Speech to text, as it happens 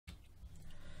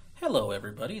Hello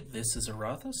everybody, this is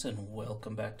Aurathas and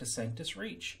welcome back to Sanctus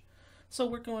Reach. So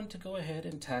we're going to go ahead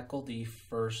and tackle the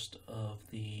first of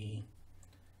the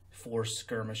 4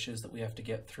 skirmishes that we have to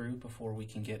get through before we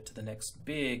can get to the next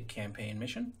big campaign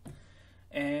mission.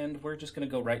 And we're just going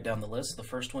to go right down the list. The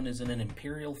first one is in an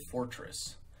Imperial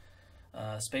fortress.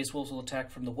 Space Wolves will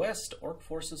attack from the west, Ork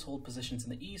forces hold positions in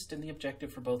the east, and the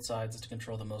objective for both sides is to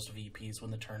control the most VPs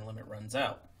when the turn limit runs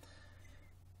out.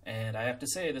 And I have to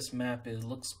say, this map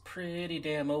looks pretty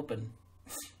damn open.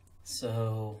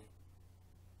 So,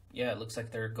 yeah, it looks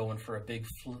like they're going for a big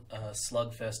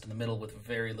slugfest in the middle with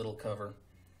very little cover.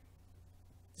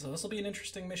 So this will be an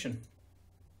interesting mission.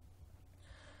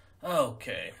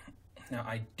 Okay, now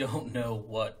I don't know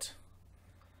what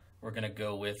we're going to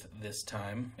go with this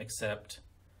time, except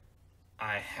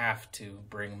I have to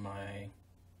bring my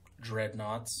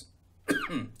dreadnoughts.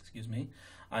 Excuse me.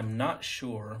 I'm not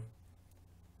sure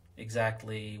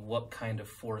exactly what kind of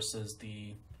forces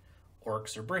the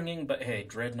orcs are bringing, but hey,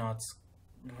 dreadnoughts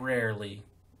rarely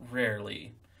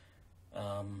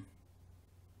are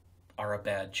a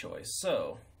bad choice.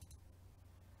 So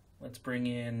let's bring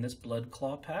in this blood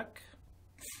claw pack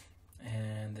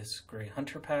and this gray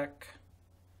hunter pack.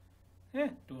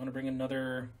 Do we want to bring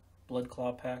another blood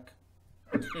claw pack?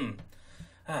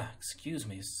 Excuse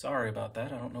me, sorry about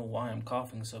that. I don't know why I'm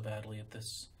coughing so badly at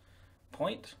this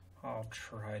point. I'll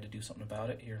try to do something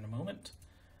about it here in a moment.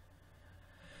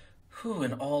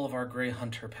 And all of our gray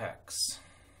hunter packs.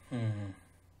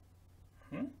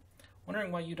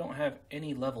 Wondering why you don't have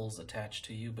any levels attached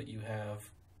to you, but you have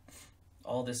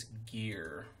all this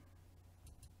gear.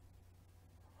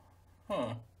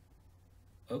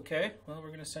 Okay, well, we're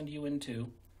going to send you in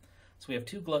too. So we have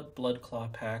 2 blood claw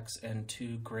packs and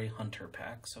 2 gray hunter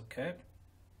packs, okay?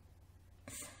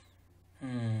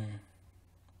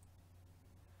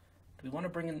 Do we want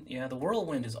to bring in... Yeah, the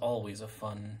whirlwind is always a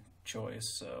fun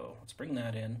choice, so let's bring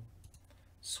that in.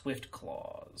 Swift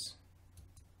claws.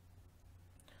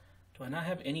 Do I not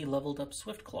have any leveled up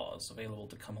swift claws available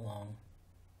to come along?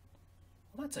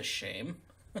 Well, that's a shame.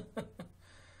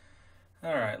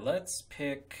 Alright, let's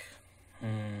pick... Do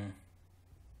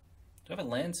I have a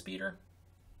land speeder?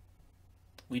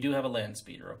 We do have a land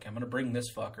speeder. Okay, I'm going to bring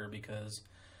this fucker because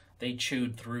they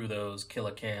chewed through those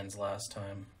killicans last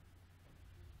time.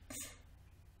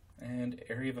 And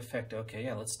area of effect. Okay,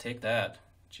 yeah, let's take that.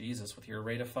 Jesus, with your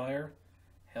rate of fire?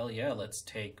 Hell yeah, let's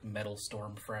take metal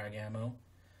storm frag ammo.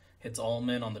 Hits all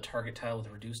men on the target tile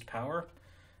with reduced power.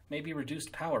 Maybe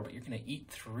reduced power, but you're going to eat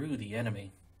through the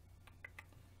enemy.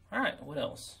 Alright, what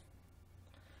else?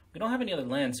 We don't have any other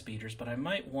land speeders, but I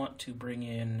might want to bring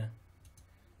in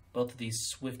both of these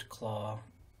swift claw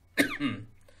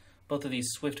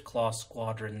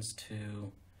squadrons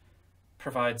to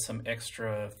provide some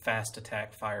extra fast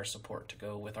attack fire support to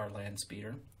go with our land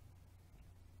speeder.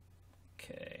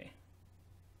 Okay.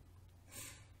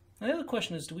 Now the other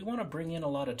question is, do we want to bring in a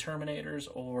lot of Terminators,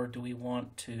 or do we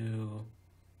want to...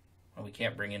 Well, we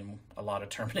can't bring in a lot of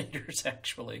Terminators,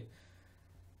 actually.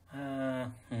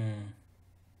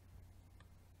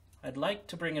 I'd like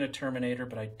to bring in a Terminator,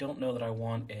 but I don't know that I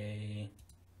want a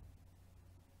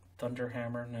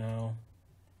Thunderhammer, no.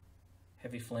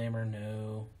 Heavy Flamer,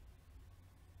 no.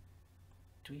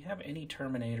 Do we have any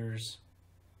Terminators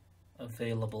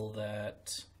available that...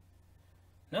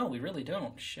 No, we really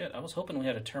don't. Shit, I was hoping we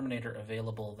had a Terminator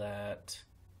available that...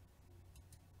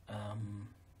 I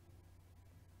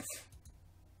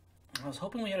was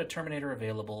hoping we had a Terminator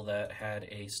available that had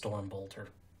a Stormbolter.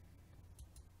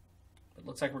 It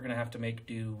looks like we're going to have to make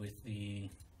do with the...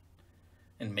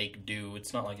 And make do,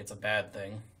 it's not like it's a bad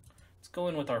thing. Let's go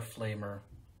in with our Flamer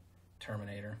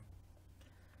Terminator.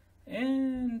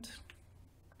 And...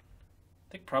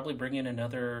 I think probably bring in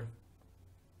another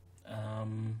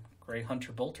Grey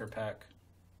Hunter Bolter pack.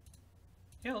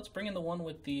 Yeah, let's bring in the one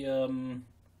with the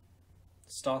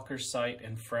Stalker Sight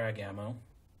and frag ammo.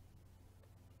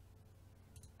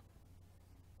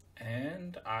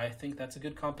 And I think that's a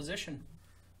good composition.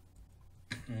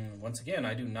 Once again,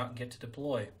 I do not get to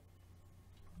deploy.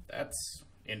 That's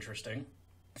interesting.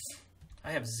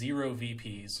 I have 0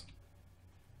 VPs.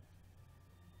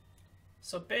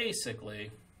 So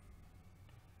basically...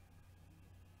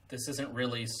 This isn't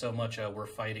really so much a we're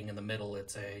fighting in the middle,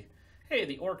 it's a, hey,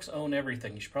 the orcs own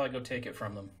everything, you should probably go take it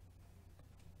from them.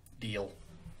 Deal.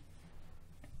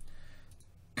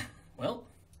 Well,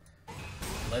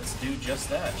 let's do just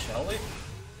that, shall we?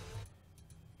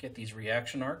 Get these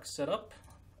reaction arcs set up,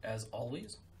 as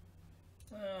always.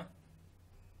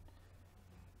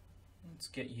 Let's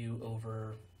get you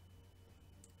over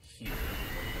here.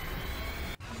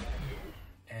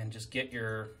 And just get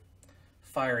your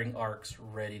firing arcs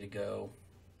ready to go.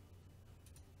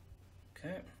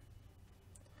 Okay. I'm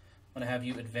going to have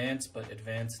you advance, but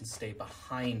advance and stay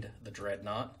behind the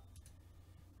Dreadnought.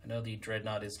 I know the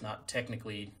Dreadnought is not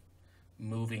technically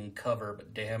moving cover,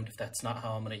 but damned if that's not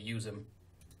how I'm going to use him.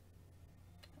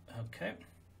 Okay.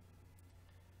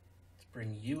 Let's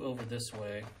bring you over this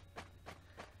way.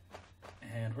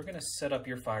 And we're going to set up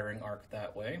your firing arc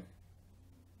that way.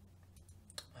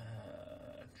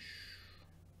 I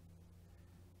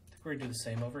think we're going to do the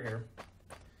same over here.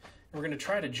 We're going to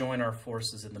try to join our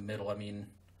forces in the middle. I mean,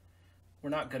 we're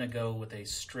not going to go with a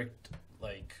strict,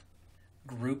 like,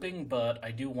 grouping, but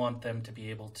I do want them to be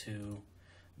able to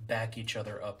back each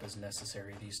other up as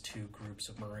necessary, these two groups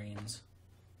of Marines.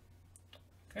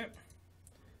 Okay.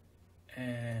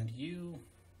 And you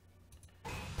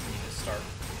need to start.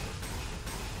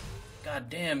 God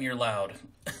damn, you're loud.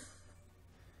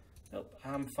 Nope,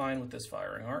 I'm fine with this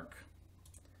firing arc.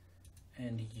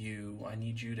 And you, I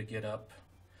need you to get up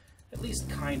at least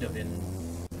kind of in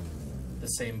the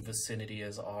same vicinity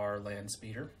as our land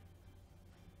speeder.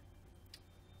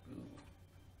 Ooh.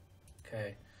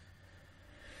 Okay.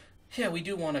 Yeah, we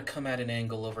do want to come at an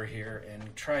angle over here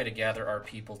and try to gather our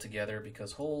people together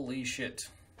because holy shit,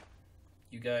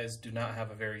 you guys do not have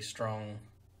a very strong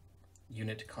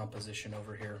unit composition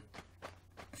over here.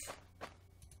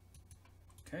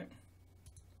 Okay.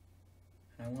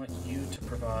 And I want you to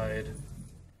provide,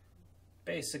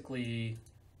 basically,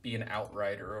 be an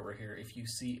outrider over here. If you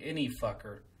see any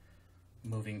fucker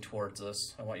moving towards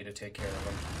us, I want you to take care of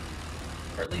him.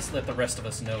 Or at least let the rest of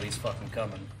us know he's fucking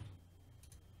coming.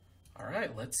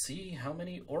 Alright, let's see how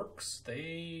many orcs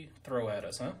they throw at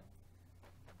us, huh?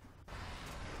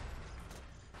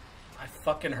 I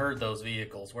fucking heard those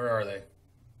vehicles. Where are they? I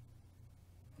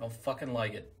don't fucking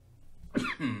like it.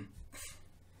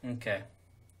 Okay.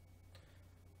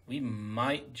 We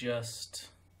might just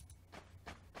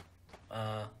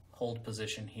hold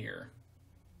position here.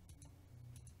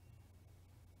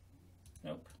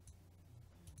 Nope.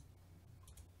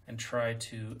 And try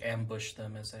to ambush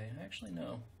them as they... Actually,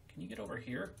 no. Can you get over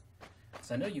here?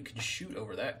 Because I know you can shoot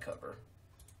over that cover.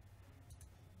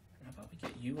 How about we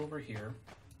get you over here?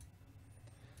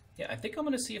 Yeah, I think I'm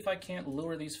going to see if I can't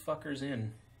lure these fuckers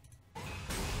in. I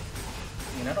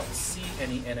mean, I don't see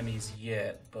any enemies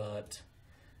yet, but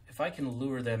if I can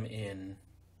lure them in...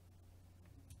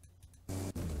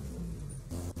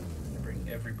 bring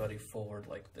everybody forward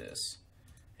like this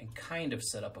and kind of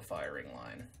set up a firing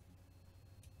line.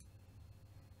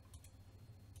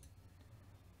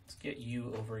 Let's get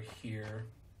you over here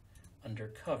under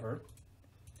cover.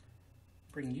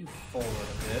 Bring you forward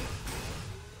a bit.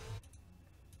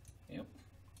 Yep.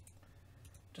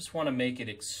 Just want to make it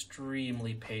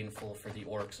extremely painful for the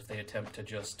orcs if they attempt to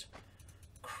just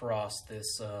cross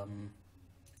this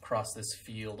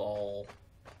field all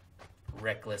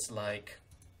reckless-like.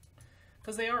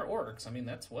 Because they are orcs. I mean,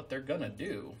 that's what they're gonna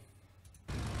do.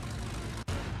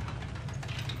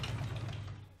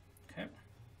 Okay.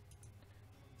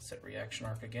 Set reaction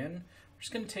arc again. We're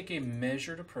just gonna take a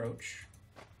measured approach.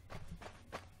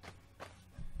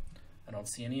 I don't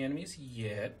see any enemies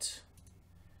yet.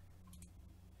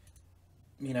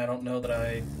 I mean, I don't know that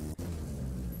I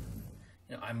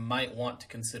might want to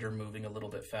consider moving a little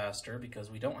bit faster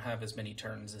because we don't have as many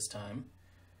turns this time.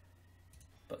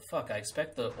 But fuck, I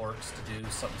expect the orcs to do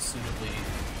something suitably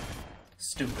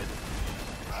stupid.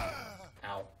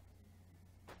 Ow.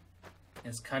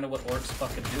 It's kind of what orcs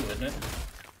fucking do, isn't it?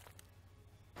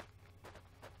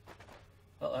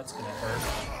 Well, that's gonna hurt.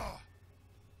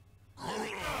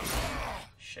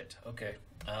 Shit, okay.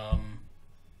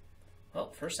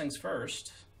 Well, first things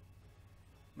first,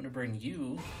 I'm gonna bring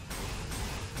you,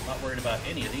 I'm not worried about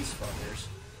any of these fuckers.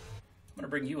 I'm gonna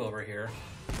bring you over here.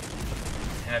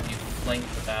 Have you flank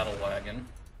the battle wagon.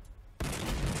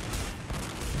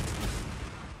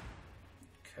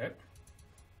 Okay.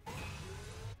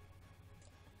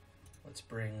 Let's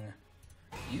bring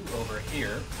you over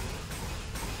here.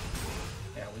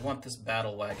 Yeah, we want this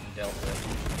battle wagon dealt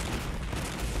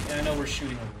with. Yeah, I know we're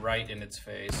shooting right in its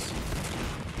face.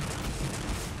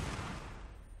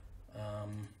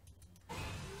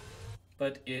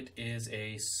 But it is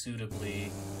a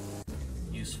suitably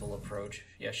useful approach.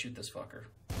 Yeah, shoot this fucker.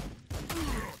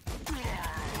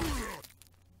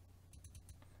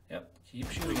 Yep, keep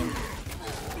shooting him.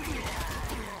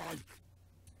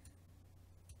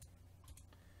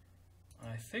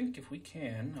 I think if we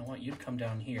can, I want you to come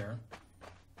down here.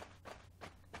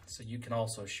 So you can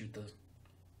also shoot the...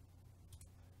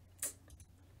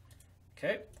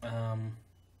 Okay,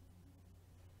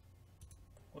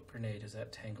 what grenade is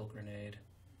that? Tangle grenade.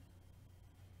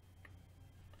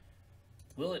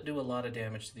 Will it do a lot of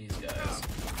damage to these guys?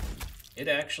 It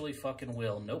actually fucking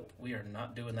will. Nope, we are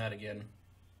not doing that again.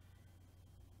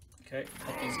 Okay,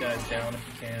 cut these guys down if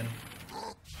you can.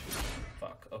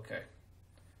 Fuck, okay.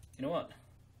 You know what?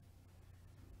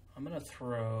 I'm gonna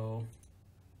throw...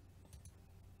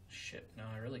 Shit, no,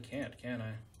 I really can't, can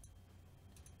I?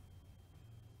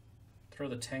 Throw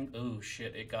the tank... Ooh,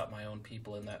 shit, it got my own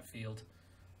people in that field.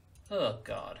 Oh,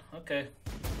 God, okay.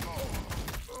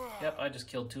 Yep, I just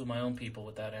killed 2 of my own people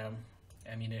with that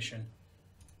ammunition.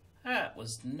 That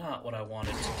was not what I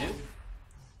wanted to do.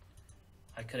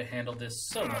 I could have handled this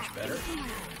so much better.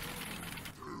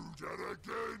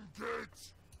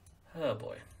 Oh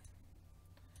boy.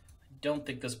 I don't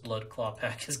think this blood claw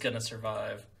pack is gonna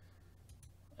survive.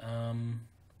 How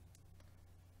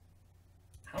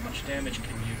much damage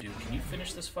can you do? Can you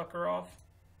finish this fucker off?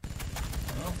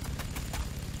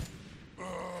 No.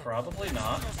 Probably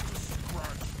not.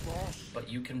 But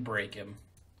you can break him.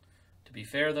 To be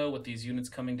fair though, with these units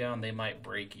coming down, they might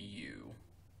break you.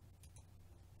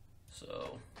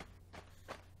 So,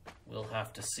 we'll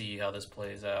have to see how this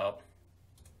plays out.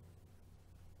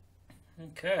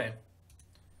 Okay.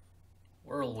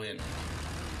 Whirlwind.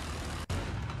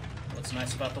 What's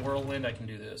nice about the whirlwind, I can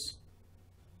do this.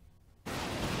 I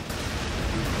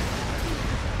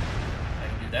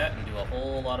can do that and do a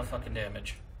whole lot of fucking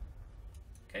damage.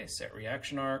 Okay, set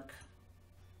reaction arc.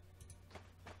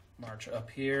 March up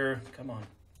here. Come on.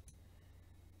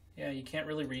 Yeah, you can't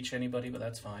really reach anybody, but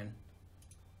that's fine.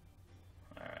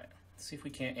 Alright, let's see if we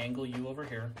can't angle you over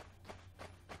here.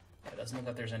 Yeah, it doesn't look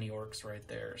like there's any orcs right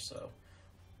there, so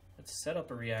let's set up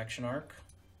a reaction arc.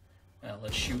 Well,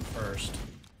 let's shoot first.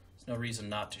 There's no reason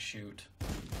not to shoot.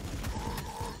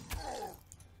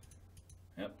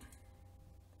 Yep.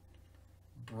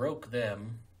 Broke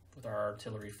them with our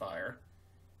artillery fire.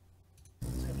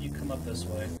 Let's have you come up this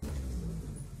way.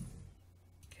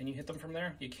 Can you hit them from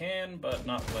there? You can, but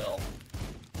not well.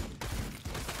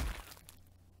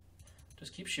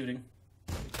 Just keep shooting.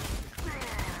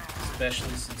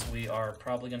 Especially since we are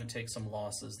probably going to take some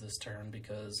losses this turn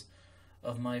because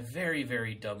of my very,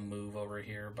 very dumb move over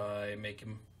here by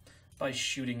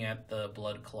shooting at the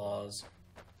blood claws.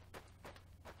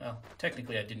 Well,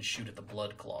 technically I didn't shoot at the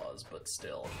blood claws, but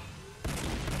still.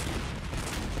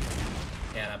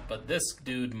 Yeah, but this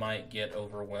dude might get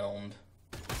overwhelmed.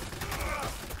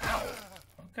 Ow.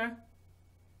 Okay.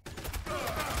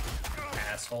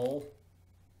 Asshole.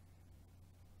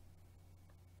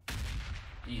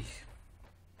 Eek.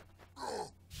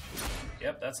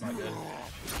 Yep, that's not good.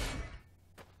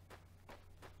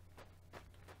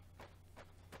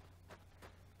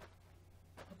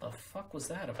 What the fuck was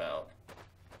that about?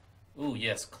 Ooh,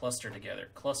 yes, cluster together.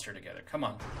 Cluster together. Come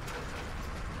on.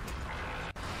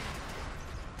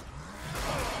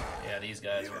 Yeah, these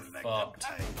guys are fucked.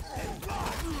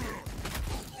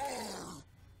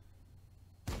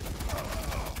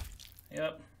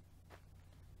 Yep.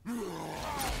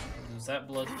 Lose that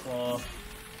blood claw.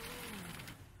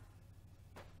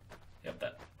 Yep,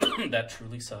 that that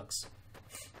truly sucks.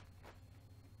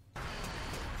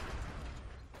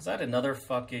 Is that another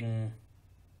fucking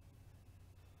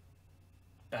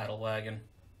battle wagon?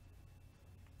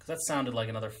 Because that sounded like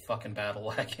another fucking battle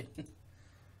wagon.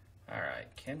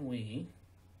 Alright, can we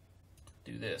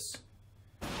do this?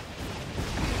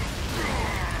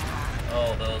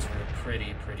 Oh, those were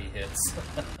pretty hits.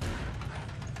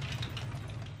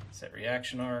 Set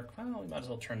reaction arc. Well, we might as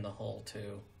well turn the hull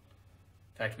too.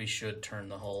 In fact, we should turn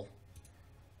the hull.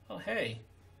 Oh, hey.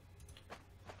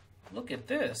 Look at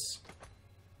this.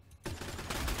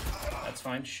 That's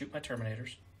fine. Shoot my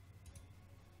Terminators.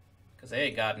 Because they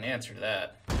ain't got an answer to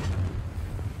that.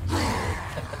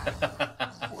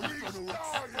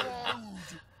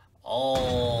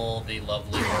 All the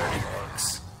lovely burning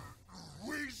orcs.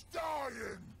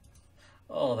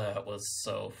 Oh, that was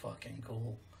so fucking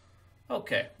cool.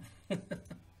 Okay.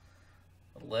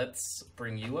 Let's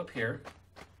bring you up here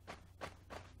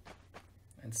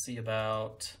and see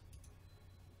about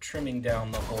trimming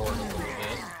down the horde a little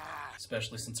bit,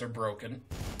 especially since they're broken.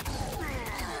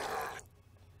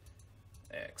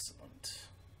 Excellent.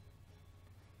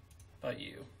 How about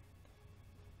you?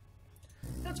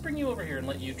 Let's bring you over here and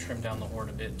let you trim down the horde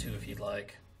a bit too if you'd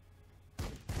like.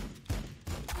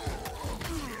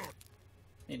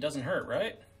 It doesn't hurt,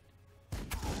 right?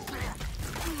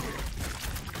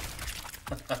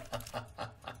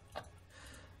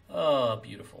 Oh,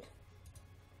 beautiful.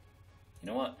 You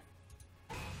know what?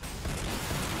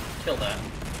 Kill that.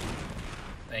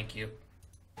 Thank you.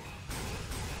 I'm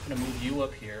gonna move you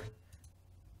up here.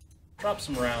 Drop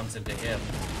some rounds into him.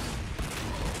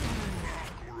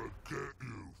 I'm gonna get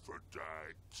you for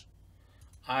that.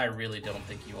 I really don't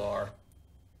think you are.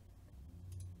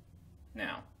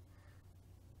 Now,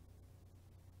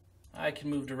 I can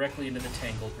move directly into the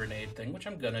tangle grenade thing, which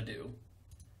I'm gonna do.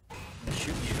 I'm gonna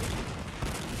shoot you.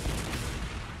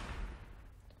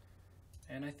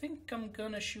 And I think I'm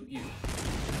gonna shoot you.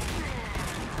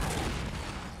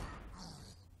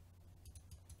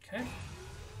 Okay.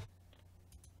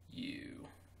 You.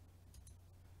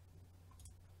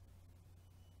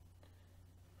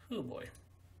 Oh boy.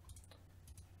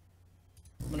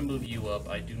 I'm gonna move you up.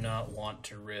 I do not want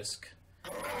to risk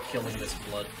killing this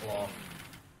blood claw.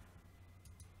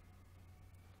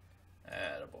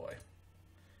 Attaboy.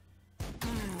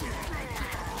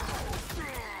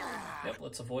 Yep,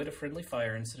 let's avoid a friendly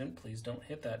fire incident. Please don't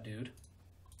hit that dude.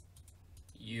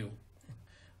 You.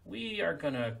 We are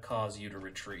gonna cause you to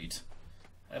retreat.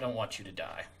 I don't want you to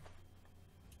die.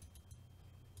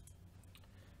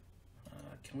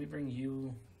 Can we bring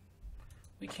you...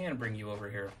 We can bring you over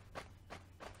here.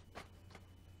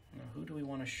 Now, who do we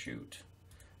want to shoot?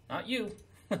 Not you.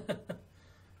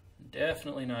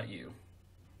 Definitely not you.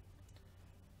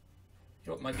 You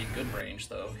know what might be good range,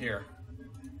 though? Here.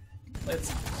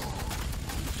 Let's...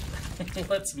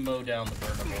 Let's mow down the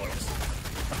burner boys.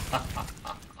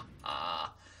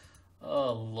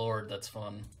 Oh, Lord, that's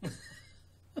fun.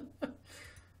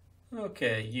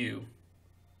 Okay, you.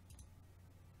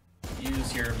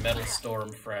 Use your Metal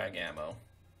Storm frag ammo.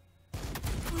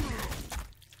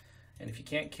 And if you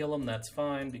can't kill them, that's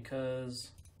fine,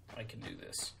 because I can do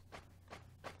this.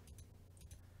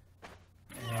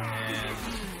 And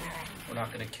we're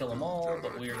not going to kill them all,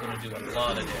 but we are going to do a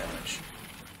lot of damage.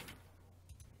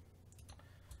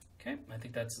 Okay, I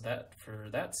think that's that for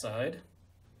that side.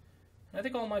 I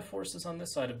think all my forces on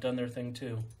this side have done their thing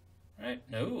too. Right?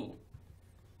 No.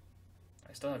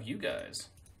 I still have you guys.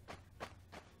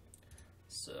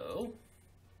 So,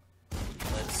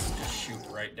 let's just shoot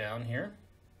right down here.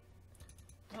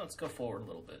 Oh, let's go forward a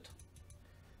little bit.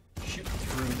 Shoot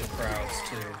through the crowds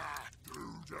too.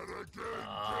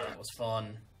 Ah, that was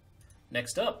fun.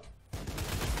 Next up.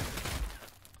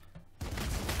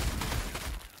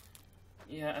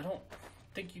 Yeah, I don't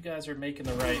think you guys are making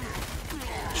the right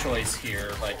choice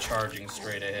here by charging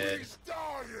straight ahead.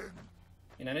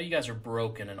 I know you guys are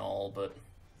broken and all, but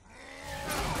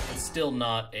it's still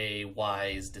not a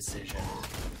wise decision.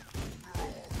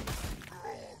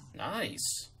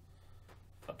 Nice.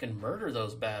 Fucking murder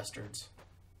those bastards.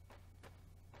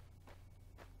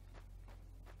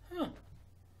 Huh.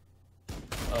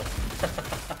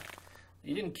 Oh.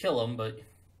 You didn't kill him, but...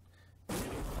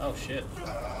 Oh, shit.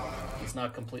 He's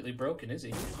not completely broken, is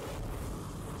he?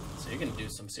 So you're gonna do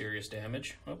some serious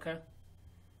damage. Okay.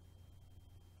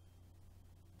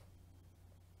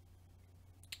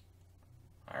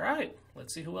 Alright,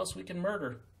 let's see who else we can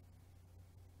murder.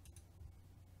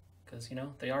 Because, you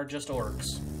know, they are just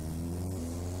orcs.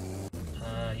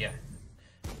 Yeah.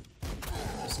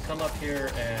 Just come up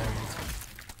here and...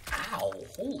 Ow!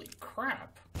 Holy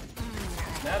crap!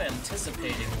 Not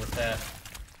anticipating with that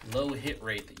low hit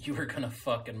rate that you were gonna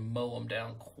fucking mow them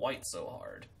down quite so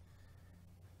hard.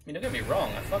 I mean, don't get me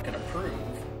wrong, I fucking approve.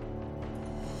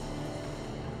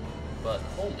 But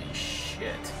holy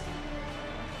shit.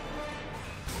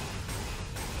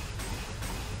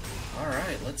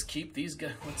 Alright, let's keep these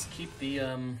guys, let's keep the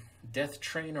death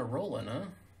train a-rolling, huh?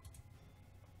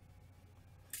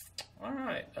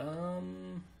 Alright,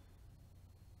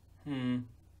 You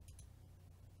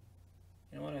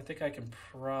know what, I think I can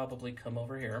probably come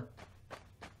over here.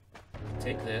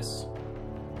 Take this.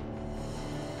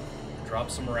 Drop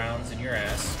some rounds in your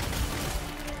ass.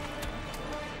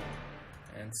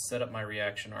 And set up my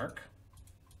reaction arc.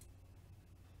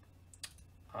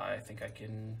 I think I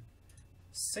can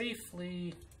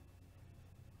safely...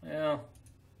 Well,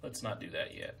 let's not do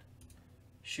that yet.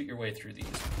 Shoot your way through these.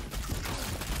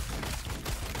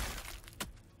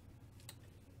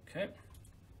 Okay.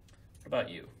 What about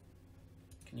you?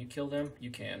 Can you kill them?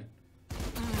 You can.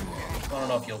 I don't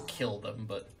know if you'll kill them,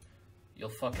 but you'll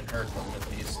fucking hurt them at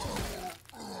least.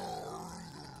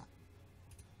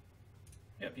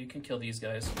 Yep, you can kill these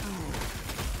guys.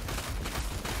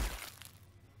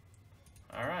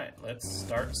 Alright, let's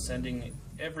start sending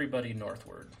everybody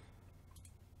northward.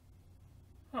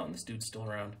 Oh, and this dude's still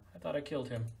around. I thought I killed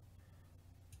him.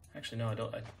 Actually, no, I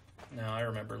don't. No, I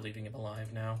remember leaving him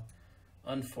alive now.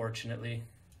 Unfortunately.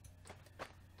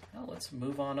 Well, let's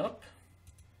move on up.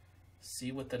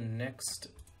 See what the next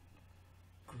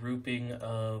grouping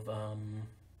of,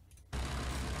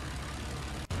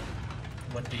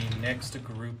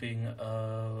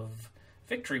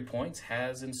 victory points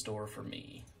has in store for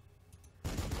me.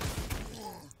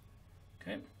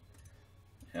 Okay.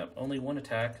 Yep, only one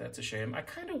attack. That's a shame. I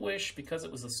kind of wish, because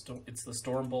it was it's the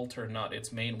Storm Bolter, not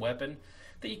its main weapon,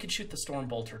 that you could shoot the Storm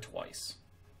Bolter twice.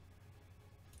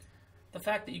 The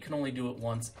fact that you can only do it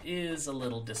once is a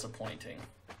little disappointing.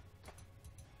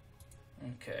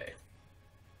 Okay.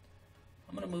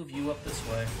 I'm going to move you up this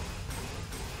way.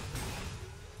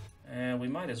 And we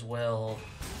might as well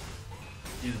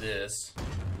do this.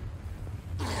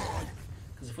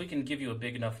 Because if we can give you a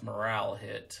big enough morale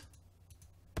hit...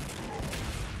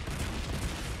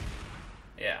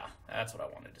 Yeah, that's what I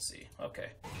wanted to see.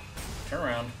 Okay. Turn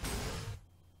around.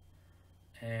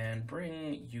 And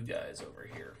bring you guys over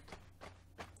here.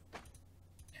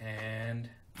 And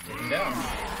get him down.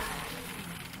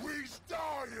 We's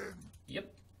dying!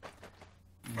 Yep.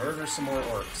 Murder some more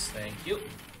orcs. Thank you.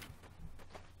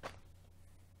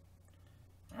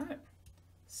 Alright.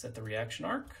 Set the reaction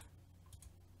arc.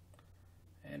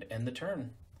 And end the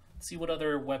turn. Let's see what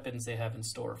other weapons they have in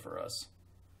store for us.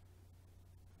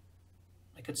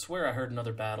 I could swear I heard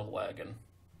another battle wagon.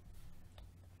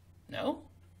 No?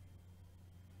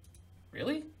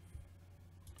 Really?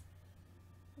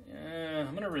 Yeah,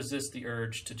 I'm gonna resist the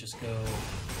urge to just go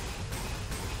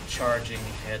charging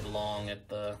headlong at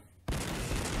the...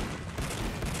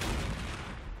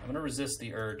 I'm gonna resist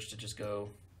the urge to just go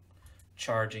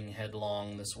charging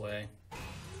headlong this way.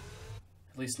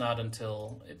 At least not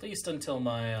until... At least until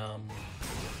my,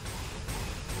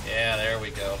 Yeah, there we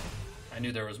go. I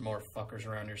knew there was more fuckers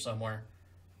around here somewhere.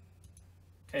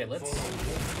 Okay, let's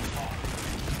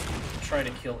try to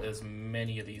kill as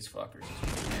many of these fuckers as we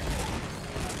can.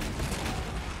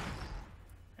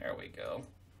 There we go.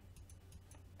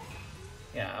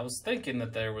 Yeah, I was thinking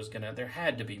that there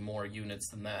had to be more units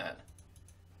than that.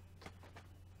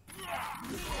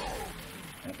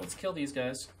 Right, let's kill these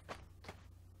guys.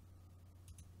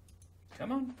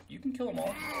 Come on, you can kill them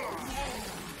all.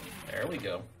 There we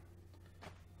go.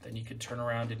 Then you could turn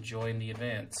around and join the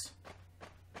advance.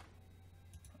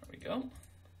 There we go.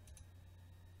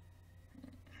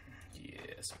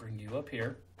 Yes, bring you up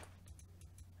here.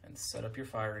 And set up your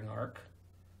firing arc.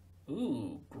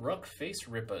 Ooh, Grukk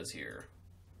Face-Rippa is here.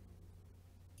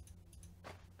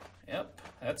 Yep,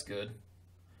 that's good.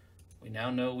 We now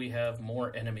know we have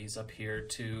more enemies up here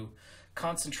to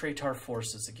concentrate our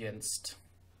forces against.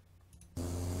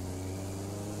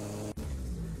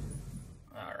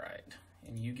 Alright,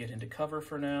 and you get into cover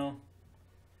for now.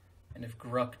 And if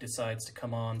Grukk decides to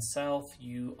come on south,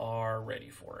 you are ready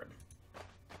for him.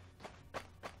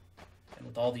 And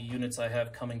with all the units I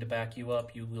have coming to back you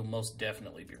up, you will most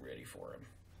definitely be ready for him.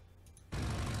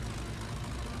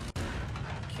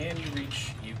 Can you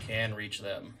reach? You can reach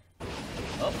them.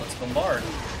 Oh, let's bombard.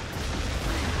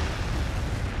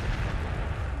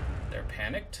 They're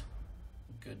panicked.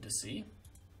 Good to see.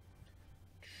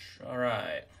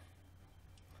 Alright.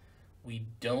 We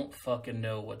don't fucking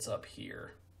know what's up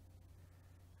here.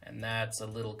 And that's a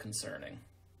little concerning.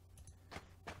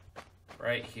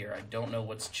 Right here. I don't know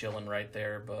what's chilling right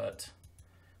there, but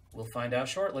we'll find out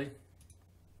shortly.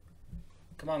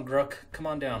 Come on, Grukk. Come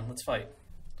on down. Let's fight.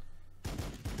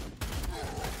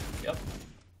 Yep.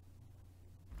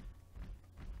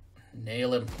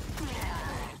 Nail him.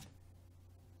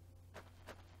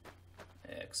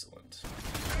 Excellent.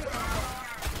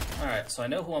 Alright, so I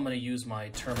know who I'm going to use my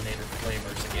Terminator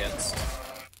Flamers against.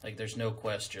 Like, there's no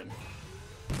question.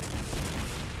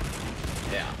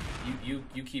 Yeah,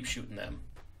 you keep shooting them.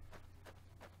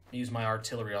 Use my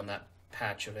artillery on that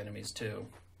patch of enemies, too.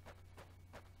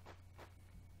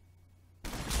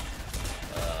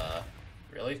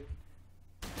 Really?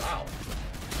 Wow.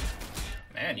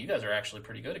 Man, you guys are actually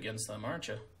pretty good against them, aren't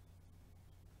you?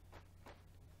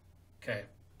 Okay.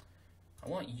 I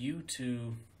want you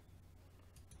to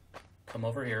come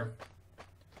over here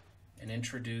and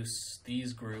introduce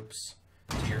these groups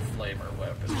to your flamer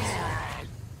weapons. Does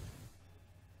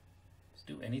it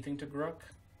do anything to Grukk?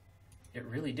 It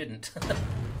really didn't.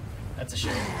 That's a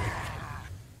shame.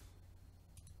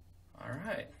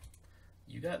 Alright.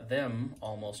 You got them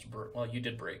almost... well, you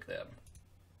did break them.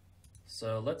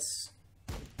 So let's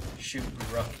shoot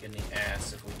Grukk in the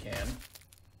ass if we can.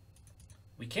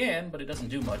 We can, but it doesn't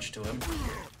do much to him.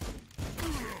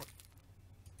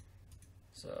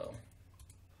 So,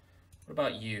 what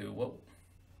about you? What?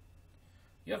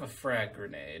 You have a frag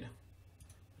grenade,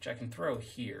 which I can throw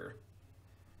here.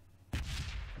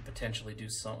 And potentially do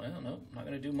some... I don't know. Not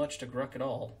going to do much to Grukk at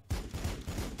all.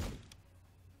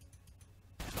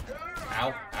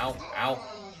 Ow, ow, ow.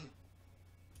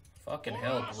 Fucking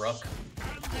hell, Grukk.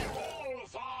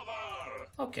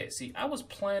 Okay, see, I was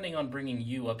planning on bringing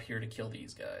you up here to kill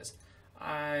these guys.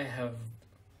 I have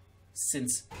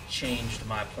since changed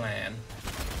my plan.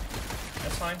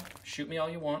 That's fine. Shoot me all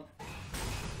you want.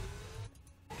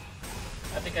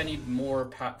 I think I need more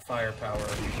firepower.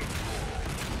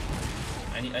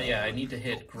 I need to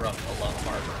hit Grukk a lot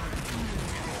harder.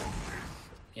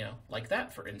 You know, like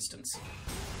that, for instance.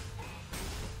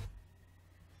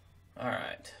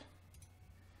 Alright.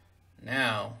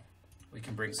 Now, we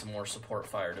can bring some more support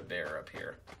fire to bear up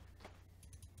here.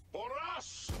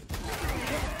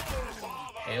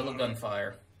 Hail of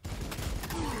gunfire.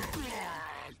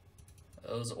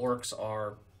 Those orcs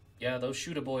are... yeah, those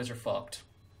shooter boys are fucked.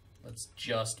 Let's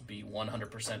just be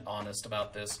 100% honest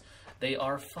about this. They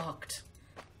are fucked.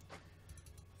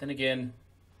 Then again,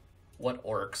 what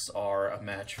orcs are a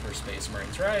match for Space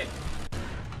Marines, right?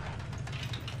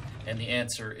 And the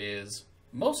answer is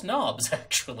most knobs,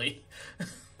 actually.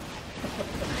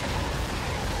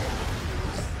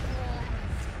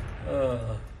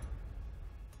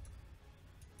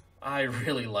 I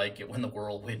really like it when the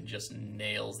whirlwind just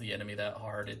nails the enemy that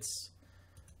hard. It's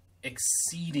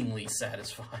exceedingly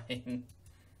satisfying.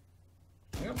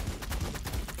 Yep.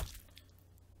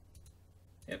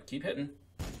 Yep, keep hitting.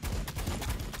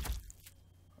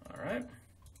 Alright.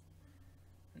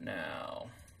 Now,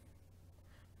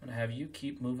 I'm gonna have you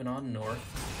keep moving on north.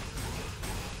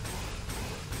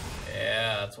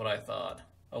 Yeah, that's what I thought.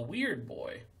 A weird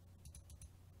boy.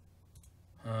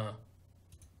 Huh.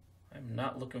 I'm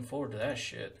not looking forward to that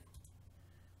shit.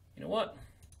 You know what?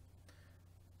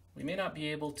 We may not be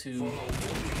able to...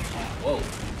 Whoa.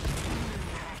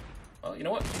 Well, you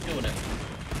know what? Keep doing it.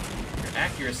 Your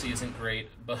accuracy isn't great,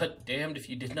 but damned if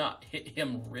you did not hit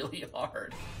him really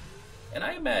hard. And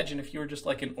I imagine if you were just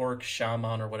like an orc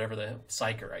shaman or whatever the...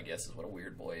 psyker, I guess, is what a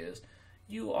weird boy is.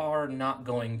 You are not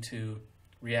going to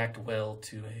react well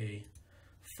to a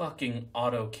fucking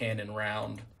autocannon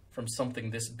round from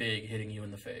something this big hitting you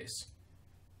in the face.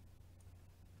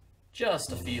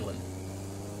 Just a feeling.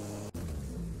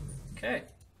 Okay.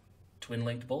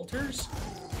 Twin-linked bolters.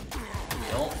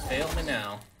 Don't fail me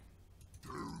now.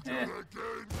 Eh.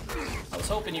 I was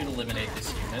hoping you'd eliminate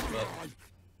this unit, but...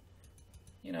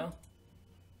 you know.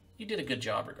 You did a good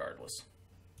job regardless.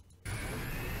 We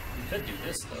could do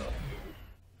this, though.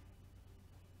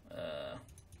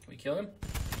 Can we kill him?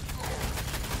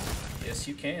 Yes,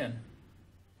 you can.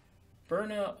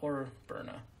 Burna or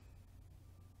Burna?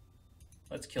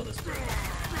 Let's kill this Burna.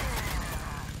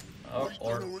 Oh,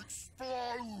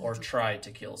 or try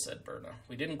to kill said Burna.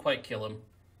 We didn't quite kill him,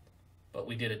 but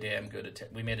we did a damn good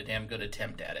attempt. We made a damn good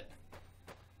attempt at it.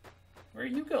 Where are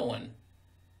you going?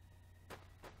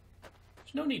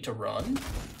 There's no need to run.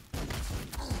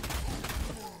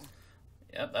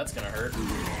 Yep, that's gonna hurt.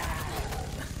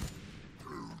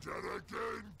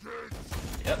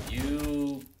 Yep,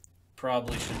 you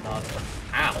probably should not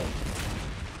have. Ow!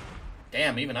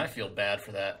 Damn, even I feel bad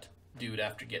for that dude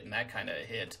after getting that kind of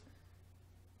hit.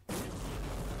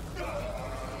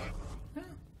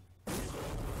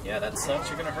 Yeah, that sucks.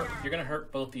 You're gonna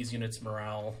hurt both these units'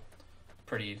 morale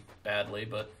pretty badly,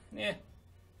 but yeah.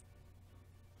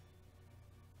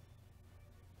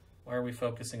 Why are we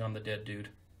focusing on the dead dude?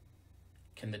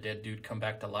 Can the dead dude come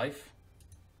back to life?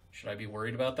 Should I be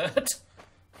worried about that?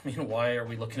 I mean, why are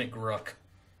we looking at Grukk?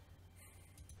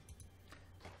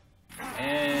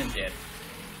 And dead.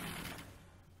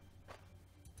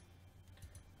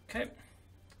 Okay.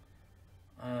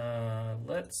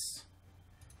 Let's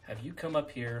have you come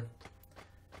up here.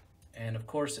 And of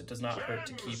course, it does not hurt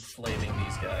to keep flaming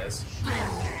these guys.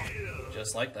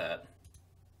 Just like that.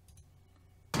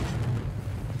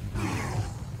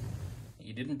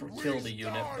 You didn't kill the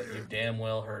unit, but you damn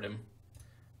well hurt him.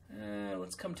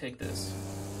 Let's come take this.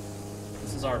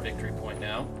 This is our victory point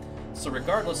now. So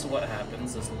regardless of what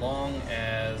happens, as long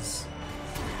as...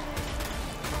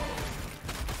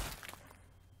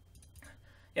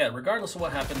 yeah, regardless of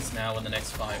what happens now in the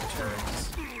next 5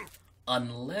 turns,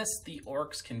 unless the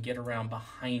orcs can get around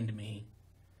behind me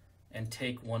and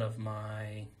take one of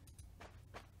my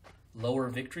lower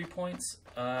victory points,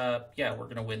 yeah, we're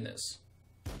going to win this.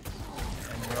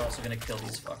 And we're also going to kill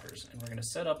these fuckers. And we're going to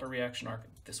set up a reaction arc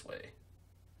this way.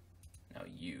 Now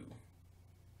you.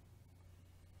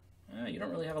 You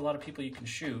don't really have a lot of people you can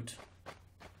shoot.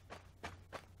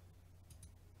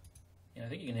 Yeah, I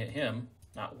think you can hit him.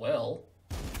 Not well.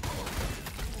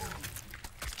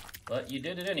 But you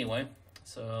did it anyway.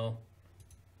 So,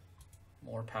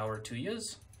 more power to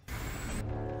yous.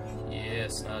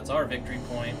 Yes, now it's our victory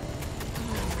point.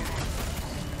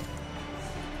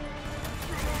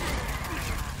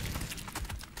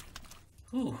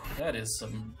 Whew, that is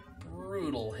some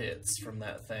brutal hits from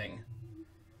that thing.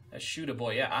 That shoot-a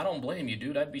boy. Yeah, I don't blame you,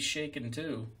 dude. I'd be shaking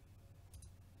too.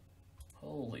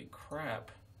 Holy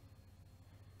crap.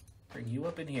 Bring you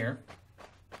up in here.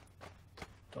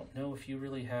 Don't know if you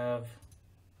really have...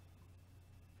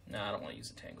 Nah, I don't want to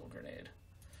use a tangle grenade.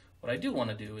 What I do want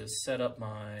to do is set up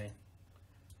my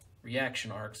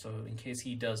reaction arc, so in case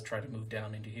he does try to move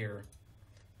down into here,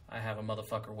 I have a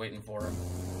motherfucker waiting for him.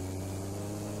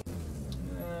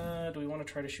 Do we want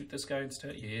to try to shoot this guy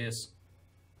instead? Yes.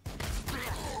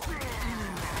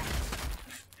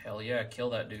 Hell yeah, kill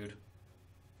that dude.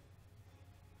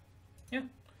 Yeah.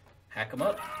 Hack him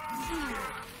up.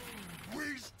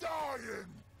 We's dying.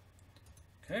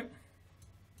 Okay.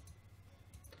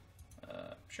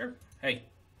 Sure. Hey.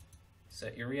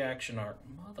 Set your reaction arc.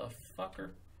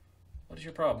 Motherfucker. What is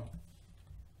your problem?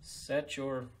 Set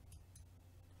your...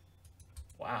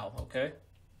 Wow, okay.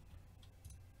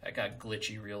 That got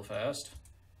glitchy real fast.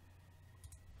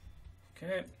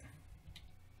 Okay.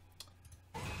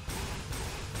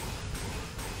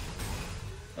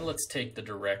 And let's take the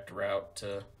direct route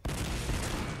to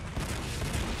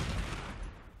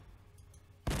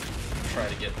try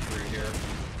to get through here.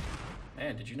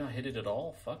 Man, did you not hit it at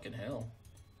all? Fucking hell.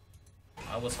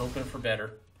 I was hoping for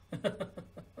better.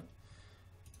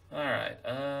 Alright,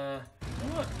 you know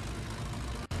what?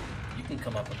 You can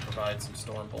come up and provide some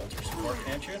storm bolter support,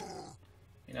 can't you? I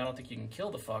mean, I don't think you can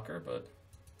kill the fucker, but...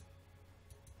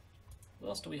 What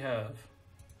else do we have?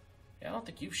 Yeah, I don't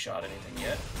think you've shot anything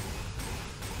yet.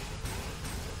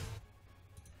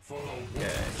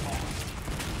 Okay.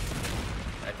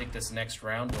 I think this next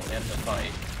round will end the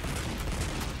fight.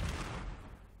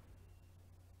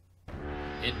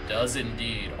 It does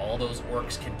indeed. All those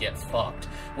orcs can get fucked,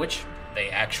 which they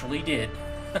actually did.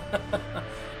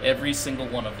 Every single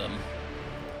one of them.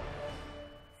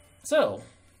 So,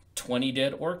 20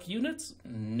 dead orc units,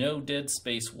 no dead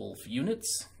space wolf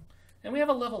units, and we have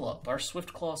a level up. Our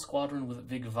Swiftclaw squadron with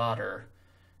Vigvater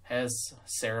has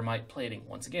ceramite plating.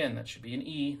 Once again, that should be an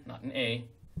E, not an A.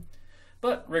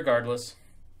 But regardless,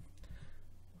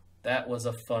 that was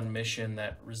a fun mission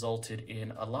that resulted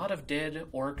in a lot of dead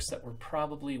orcs that were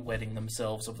probably wetting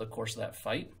themselves over the course of that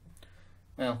fight.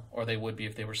 Well, or they would be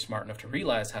if they were smart enough to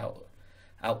realize how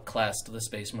outclassed the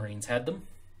Space Marines had them.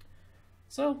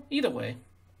 So, either way,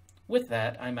 with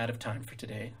that, I'm out of time for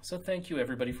today. So thank you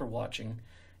everybody for watching.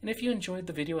 And if you enjoyed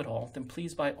the video at all, then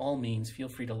please by all means feel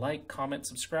free to like, comment,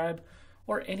 subscribe,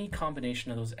 or any combination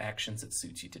of those actions that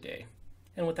suits you today.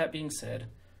 And with that being said,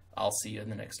 I'll see you in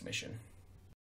the next mission.